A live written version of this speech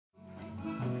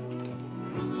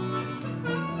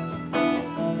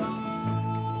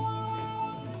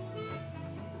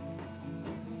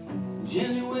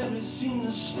Gravity seemed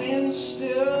to stand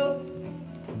still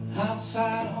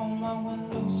outside on my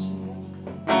windowsill.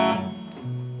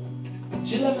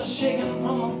 She left me shaking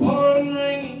from the pouring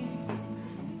rain.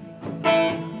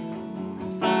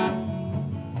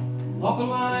 Walk a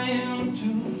line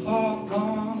too far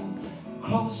gone,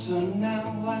 closer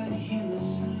now I hear the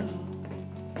sound.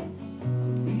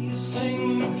 We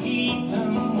sing to keep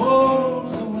them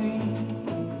wolves away.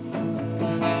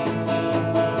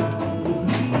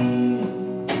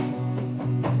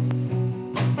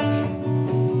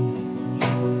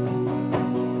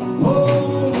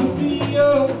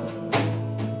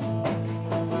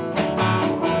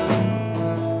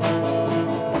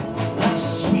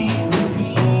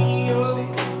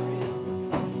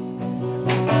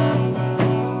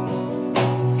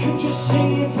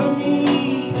 Sing for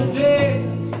me today.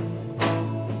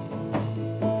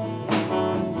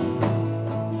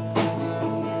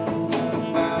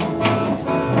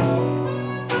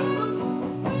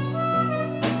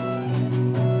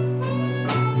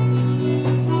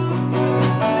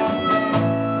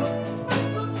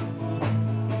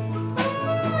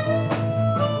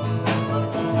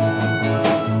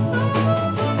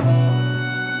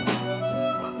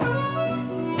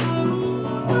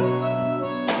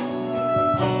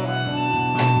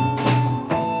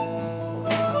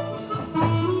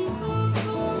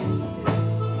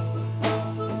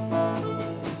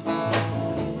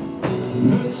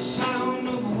 Heard the sound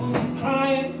of a woman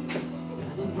crying,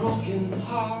 the broken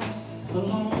heart, the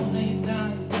lonely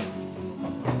dying.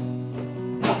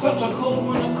 I felt a cold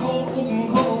when the cold wouldn't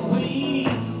go away.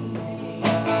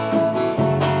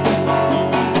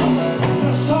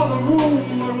 I saw the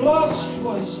room where lust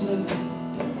was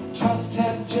living, trust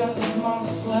had just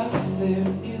lost left there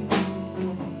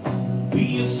given.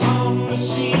 Be a song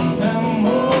machine that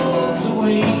moves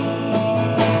away.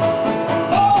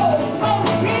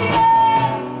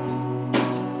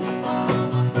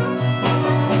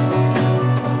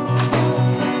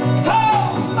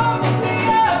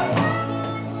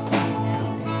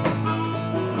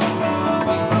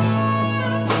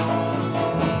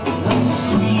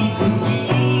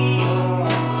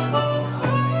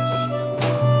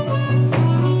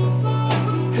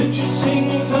 Could you sing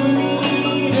for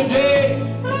me today?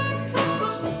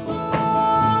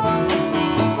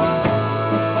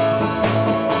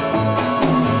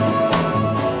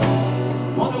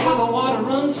 Wonder where the water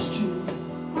runs to.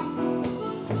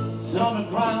 Is it on the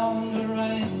ground or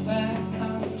right back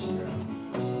onto?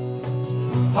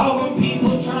 How are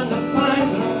people trying to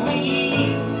find their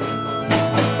way?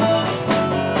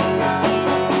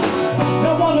 I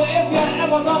wonder if you're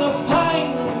ever gonna find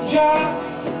a job.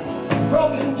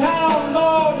 Broken down,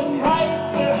 Lord, and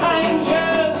right behind you,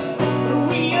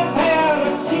 Maria there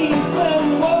to keep them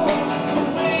wolves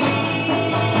away.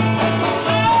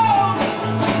 Oh,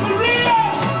 Maria!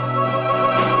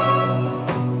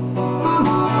 Oh,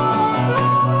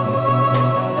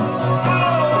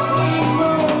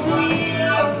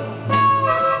 Maria!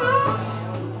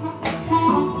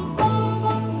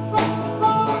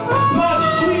 My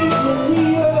sweet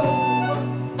Maria!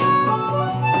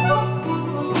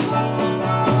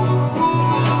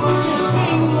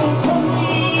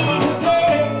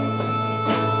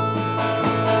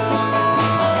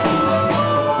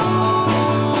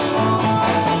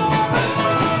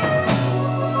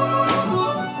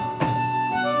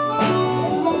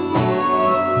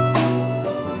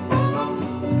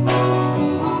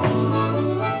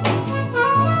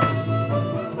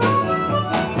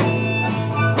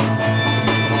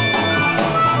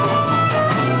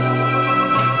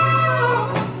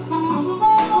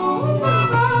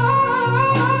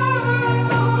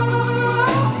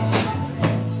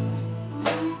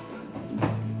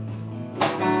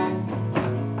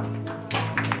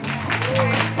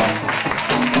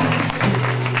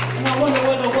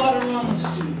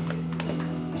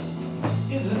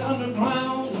 Is it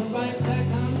underground or right back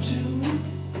onto?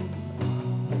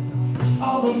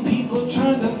 All them people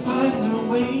trying to find their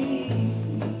way.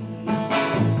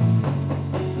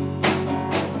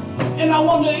 And I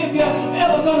wonder if you're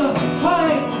ever gonna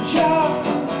find a job.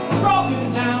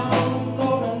 Broken down,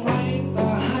 Lord, and right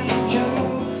behind you,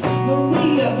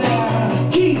 Maria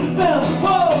there, keep them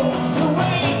wolves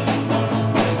away.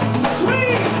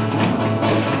 Sweet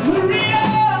Maria!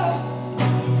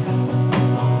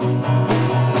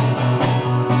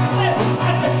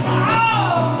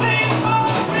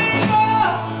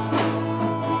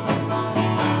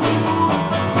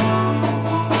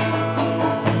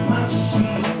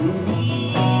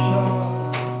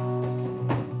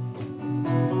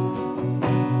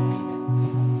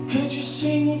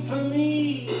 Sing for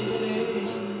me today.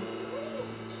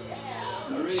 Yeah.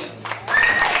 Maria.